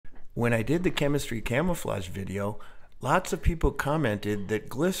When I did the chemistry camouflage video, lots of people commented that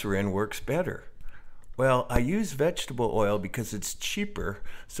glycerin works better. Well, I use vegetable oil because it's cheaper,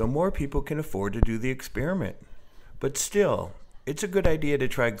 so more people can afford to do the experiment. But still, it's a good idea to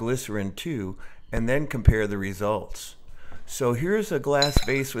try glycerin too, and then compare the results. So here's a glass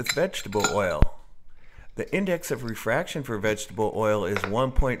vase with vegetable oil. The index of refraction for vegetable oil is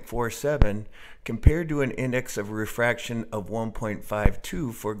 1.47 compared to an index of refraction of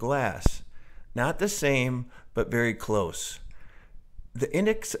 1.52 for glass. Not the same, but very close. The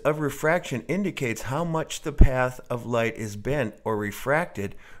index of refraction indicates how much the path of light is bent or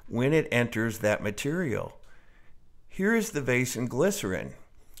refracted when it enters that material. Here is the vase in glycerin.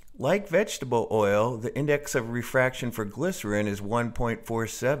 Like vegetable oil, the index of refraction for glycerin is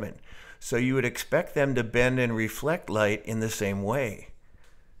 1.47, so you would expect them to bend and reflect light in the same way.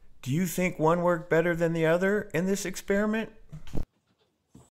 Do you think one worked better than the other in this experiment?